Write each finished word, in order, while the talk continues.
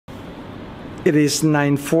It is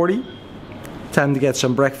 9:40. Time to get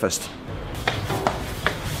some breakfast.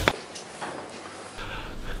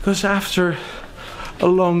 Because after a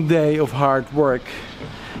long day of hard work,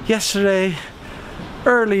 yesterday,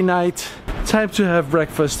 early night, time to have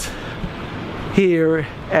breakfast here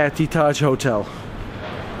at the Taj Hotel.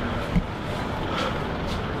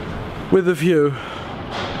 With a view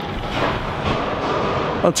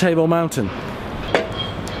on Table Mountain.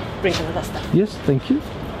 Bring another stuff. Yes, thank you.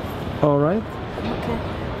 All right. Okay.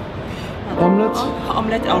 Omelette?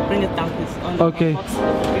 Omelette, I'll bring it down please. On the Okay.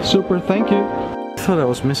 box. Super, thank you. I thought I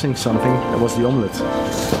was missing something. That was the omelette.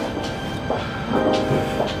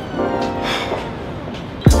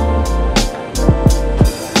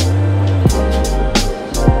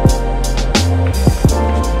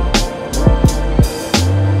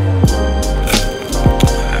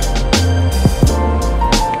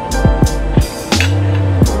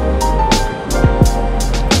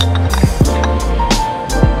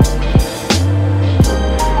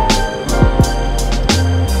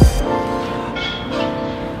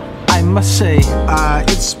 I must say,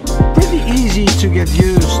 it's pretty easy to get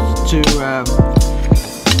used to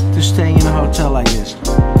staying in a hotel like this.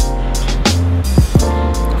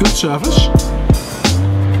 Good service,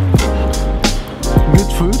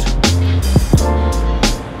 good food,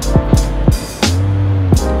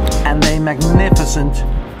 and a magnificent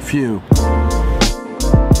view.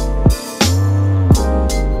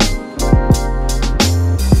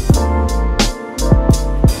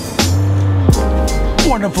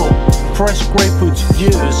 Wonderful fresh grapefruit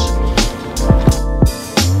juice.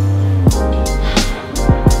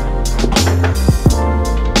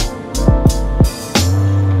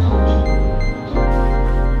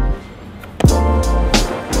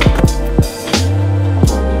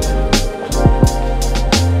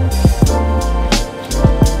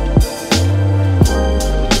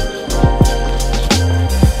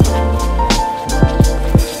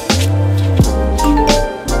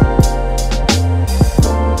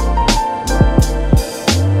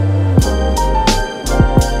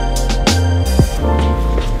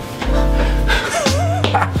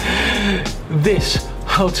 This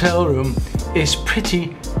hotel room is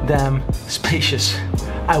pretty damn spacious,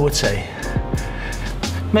 I would say.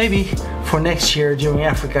 Maybe for next year during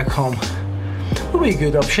AfricaCom would be a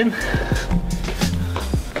good option.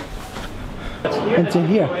 Into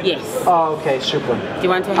here? Yes. Oh, okay, super. Do you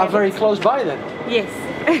want to have I'm very close by then. Yes.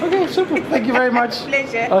 Okay, super. Thank you very much.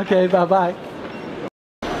 Pleasure. Okay, bye-bye.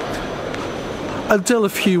 Until a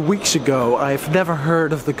few weeks ago, I've never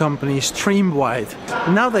heard of the company StreamWide.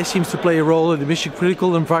 Now they seem to play a role in the mission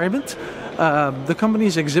critical environment. The company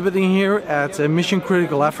is exhibiting here at Mission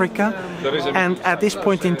Critical Africa, and at this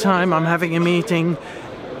point in time I'm having a meeting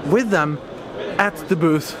with them at the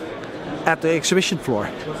booth at the exhibition floor.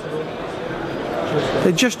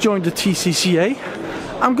 They just joined the TCCA.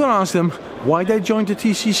 I'm gonna ask them why they joined the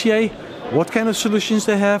TCCA, what kind of solutions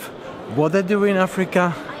they have, what they do in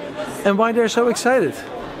Africa, and why they're so excited.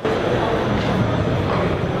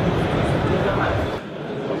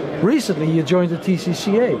 Recently you joined the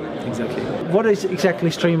TCCA. Exactly. What is exactly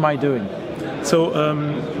StreamWide doing? So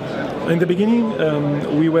in the beginning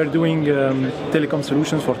we were doing telecom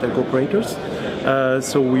solutions for telco operators.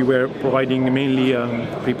 So we were providing mainly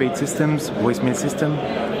prepaid systems, voicemail system,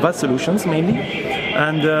 VAS solutions mainly.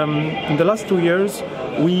 And in the last 2 years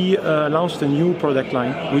we launched a new product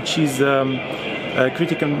line which is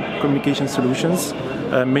critical communication solutions,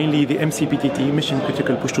 mainly the MCPTT, Mission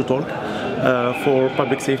Critical Push to Talk, for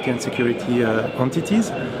public safety and security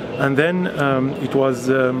entities. And then it was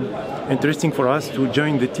interesting for us to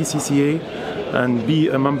join the TCCA and be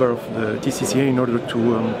a member of the TCCA in order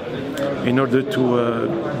to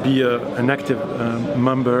be an active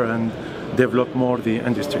member and develop more the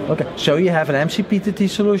industry. Okay, so you have an MCPTT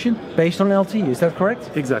solution based on LTE, is that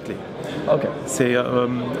correct? Exactly. Okay. Say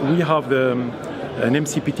we have an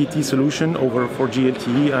MCPTT solution over 4G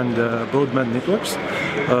LTE and broadband networks.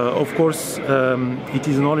 Of course, it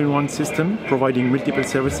is an all-in-one system providing multiple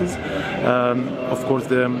services. Of course,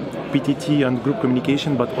 the PTT and group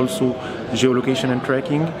communication, but also geolocation and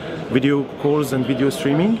tracking, video calls and video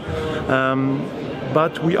streaming.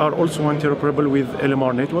 But we are also interoperable with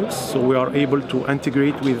LMR networks, so we are able to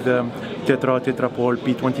integrate with Tetrapol,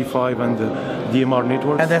 P25 and DMR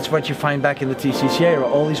networks. And that's what you find back in the TCCA, or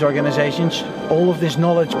all these organizations. All of this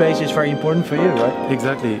knowledge base is very important for you, right?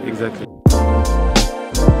 Exactly, exactly.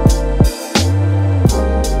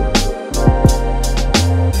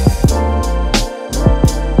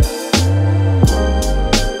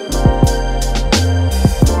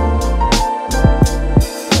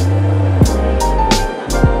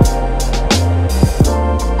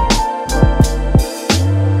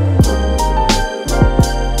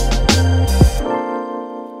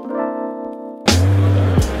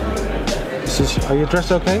 Are you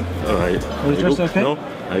dressed okay? Are you dressed okay? No,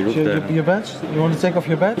 I look your badge? You want to take off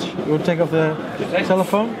your badge? You want to take off the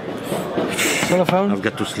telephone? Telephone? I've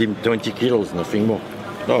got to slim 20 kilos, nothing more.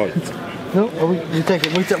 No. No, we take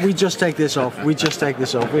it. We just take this off. We just take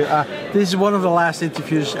this off. This is one of the last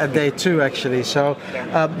interviews at day 2, actually. So,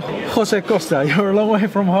 Jose Costa, you're a long way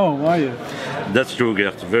from home, are you? That's true,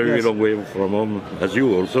 Gert. Very long way from home, as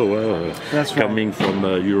you also. That's right. Coming from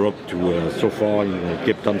Europe to so far in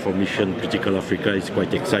Cape Town for Mission Critical Africa is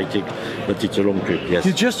quite exciting, but it's a long trip. Yes.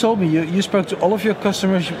 You just told me you spoke to all of your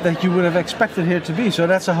customers that you would have expected here to be. So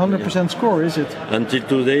that's a 100% score, is it? Until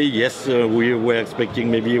today, yes, we were expecting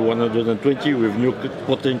maybe 120 with new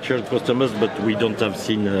potential customers, but we don't have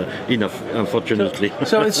seen enough, unfortunately.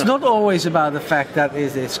 So it's not always about the fact that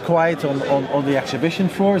it's quiet on the exhibition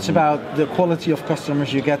floor. It's about the quality of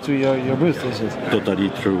customers you get to your booth, is it?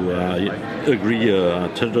 Totally true. I agree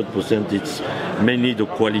 100%. It's mainly the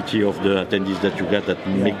quality of the attendees that you get that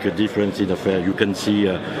make a difference in a fair. You can see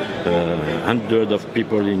hundreds of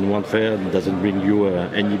people in one fair and doesn't bring you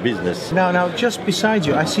any business. Now, just beside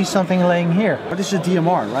you, I see something laying here. This is a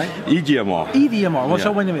DMR, right? e-DMR. e-DMR. Well,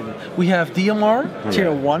 so wait a minute. We have DMR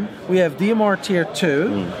Tier 1, we have DMR Tier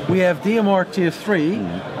 2, we have DMR Tier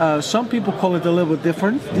 3. Some people call it a little bit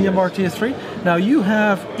different, DMR Tier 3. Now you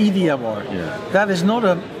have e-DMR. That is not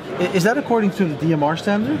a... Is that according to the DMR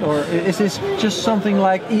standard, or is this just something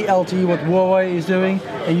like ELTE, what Huawei is doing,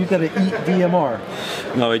 and you got an e-DMR?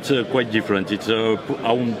 No, it's quite different. It's our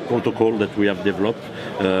own protocol that we have developed.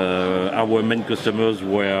 Our main customers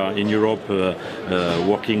were in Europe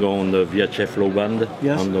working on the VHF low band,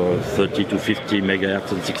 on the 30 to 50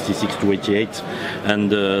 megahertz and 66 to 88,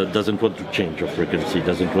 and doesn't want to change of frequency,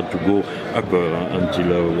 doesn't want to go up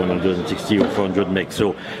until 160 or 400 meg.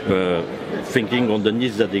 So thinking on the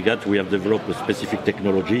needs that they got, we have developed a specific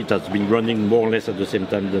technology. It has been running more or less at the same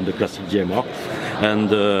time than the classic DMR.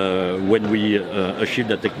 And when we achieved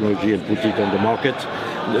that technology and put it on the market,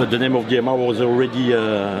 the name of DMR was already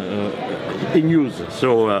in use.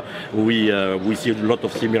 So we see a lot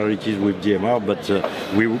of similarities with DMR, but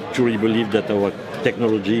we truly believe that our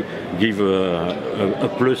technology gives a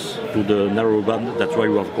plus to the narrow band. That's why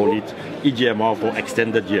we have called it e-DMR for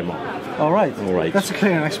extended DMR. All right. That's a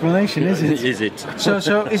clear explanation, is it? Is it? So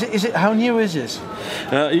is it? How new is this?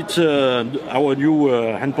 It's our new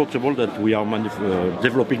hand portable that we are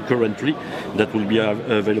developing currently. That will be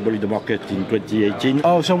available in the market in 2018.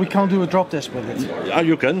 Oh, so we can't do a drop test with it?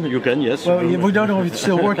 You can, yes. Well, we don't know if it's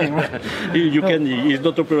still working, right? You can. It's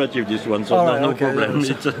not operative, this one, so no problem.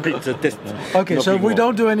 It's a test. Okay, so we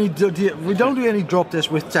don't do any drop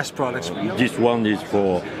tests with test products. This one is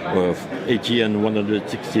for 80 and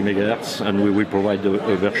 160 megahertz. And we will provide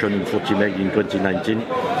a version in 40 meg in 2019.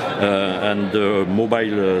 And the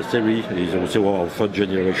mobile series is also our third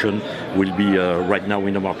generation, will be right now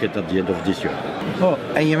in the market at the end of this year. Oh,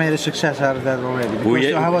 and you made a success out of that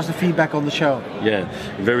already. How was the feedback on the show? Yeah,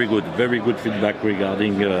 very good feedback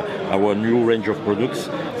regarding our new range of products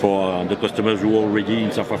for the customers who already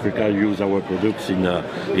in South Africa use our products in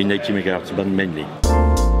 80 megahertz band mainly.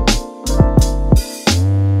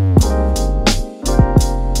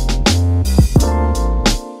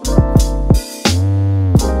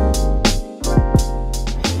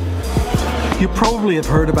 You probably have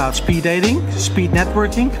heard about speed dating, speed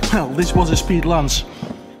networking. Well, this was a speed lunch.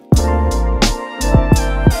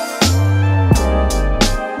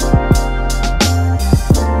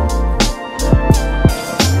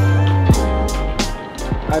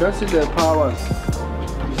 I don't see the power.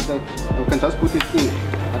 It's like you can just put it in,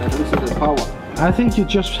 but I don't see the power. I think you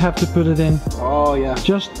just have to put it in. Oh yeah.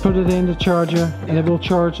 Just put it in the charger and it will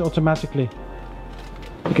charge automatically.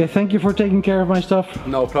 Okay, thank you for taking care of my stuff.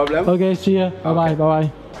 No problem. Okay, see ya. Bye-bye,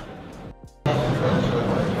 bye-bye.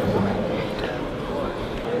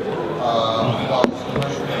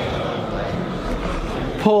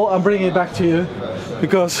 Paul, I'm bringing it back to you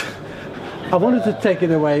because I wanted to take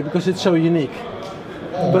it away because it's so unique.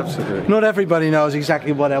 But not everybody knows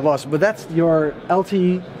exactly what that was. But that's your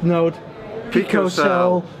LTE node Pico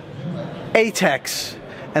Cell ATEX.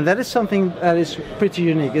 And that is something that is pretty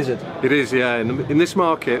unique, is it? It is, yeah. In this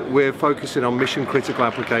market, we're focusing on mission critical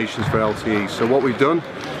applications for LTE. So what we've done,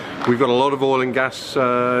 we've got a lot of oil and gas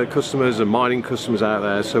customers and mining customers out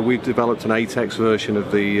there. So we've developed an ATEX version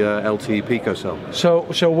of the LTE Pico Cell.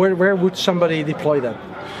 So where would somebody deploy that?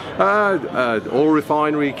 Oil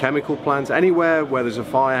refinery, chemical plants, anywhere where there's a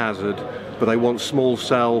fire hazard, but they want small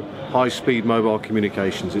cell, high-speed mobile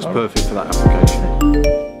communications. It's perfect for that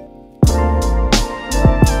application.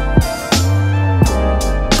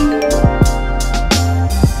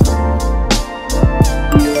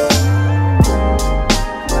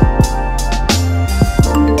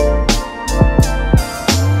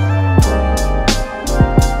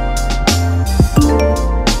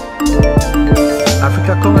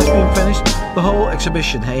 AfricaCom has been finished. The whole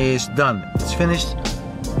exhibition is done. It's finished.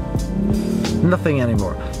 Nothing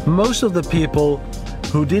anymore. Most of the people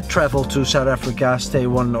who did travel to South Africa stay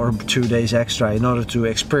 1 or 2 days extra in order to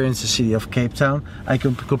experience the city of Cape Town. I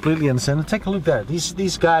can completely understand. And take a look there.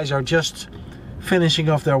 These guys are just finishing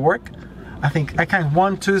off their work. I think I count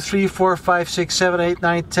 1, 2, 3, 4, 5, 6, 7, 8,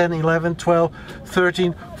 9, 10, 11, 12,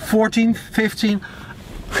 13, 14, 15.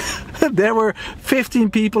 There were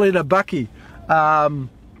 15 people in a bakkie.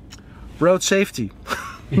 Road safety.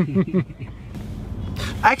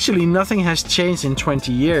 Actually, nothing has changed in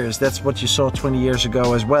 20 years. That's what you saw 20 years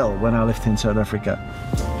ago as well when I lived in South Africa.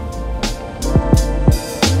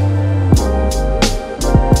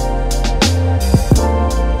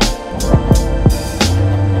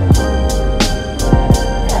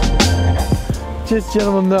 This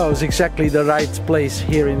gentleman knows exactly the right place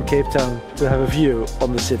here in Cape Town to have a view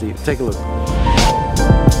on the city. Take a look.